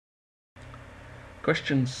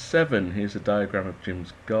Question 7, here's a diagram of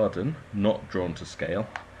Jim's garden, not drawn to scale.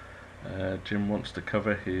 Jim wants to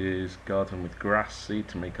cover his garden with grass seed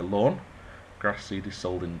to make a lawn. Grass seed is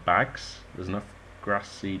sold in bags. There's enough grass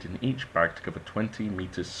seed in each bag to cover 20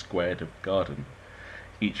 metres squared of garden.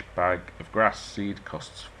 Each bag of grass seed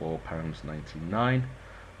costs £4.99.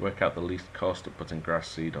 Work out the least cost of putting grass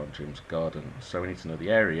seed on Jim's garden. So we need to know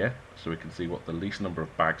the area so we can see what the least number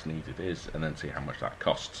of bags needed is and then see how much that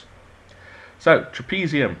costs. So,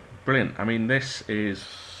 trapezium, brilliant. I mean, this is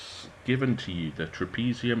given to you, the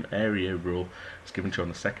trapezium area rule is given to you on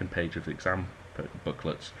the second page of the exam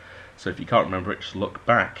booklets. So if you can't remember it, just look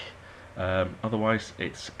back. Otherwise,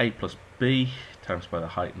 it's a plus b times by the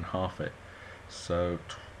height and half it. So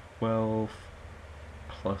 12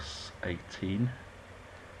 plus 18,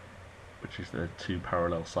 which is the two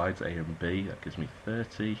parallel sides, a and b, that gives me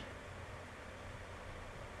 30.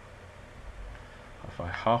 If I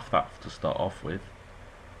half that to start off with,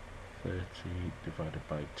 30 divided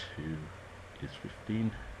by 2 is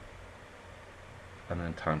 15, and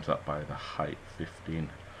then times that by the height,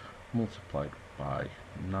 15 multiplied by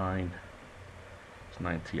 9, it's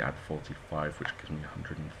 90, add 45, which gives me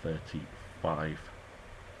 135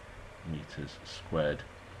 meters squared.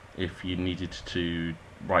 If you needed to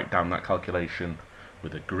write down that calculation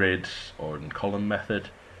with a grid or in column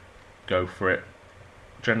method, go for it.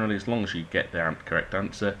 Generally, as long as you get the correct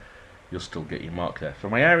answer, you'll still get your mark there. So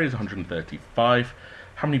my area is 135.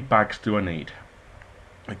 How many bags do I need?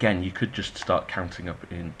 Again, you could just start counting up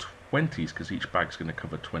in 20s because each bag's going to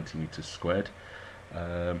cover 20 meters squared.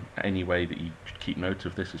 Any way that you keep note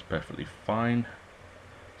of this is perfectly fine.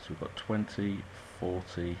 So we've got 20,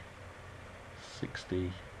 40,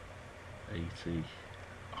 60, 80,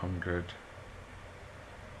 100,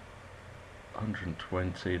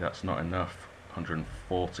 120, that's not enough.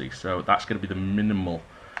 140, so that's going to be the minimal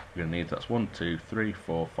we're going to need. That's 1, 2, 3,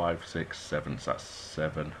 4, 5, 6, 7, so that's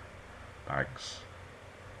 7 bags.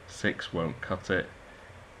 6 won't cut it,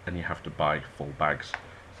 and you have to buy full bags.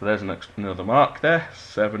 So there's another mark there,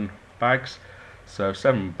 7 bags. So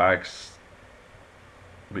 7 bags,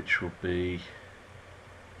 which will be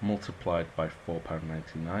multiplied by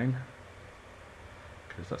 £4.99,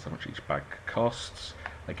 because that's how much each bag costs.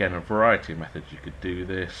 Again, a variety of methods you could do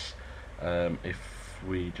this. If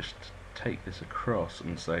we just take this across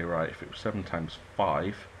and say, right, if it was 7 times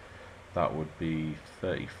 5, that would be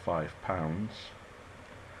 £35,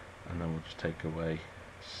 and then we'll just take away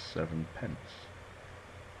 7 pence,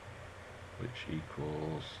 which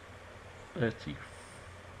equals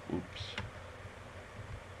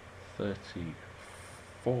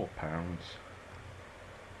 34 pounds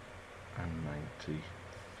and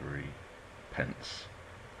 93 pence.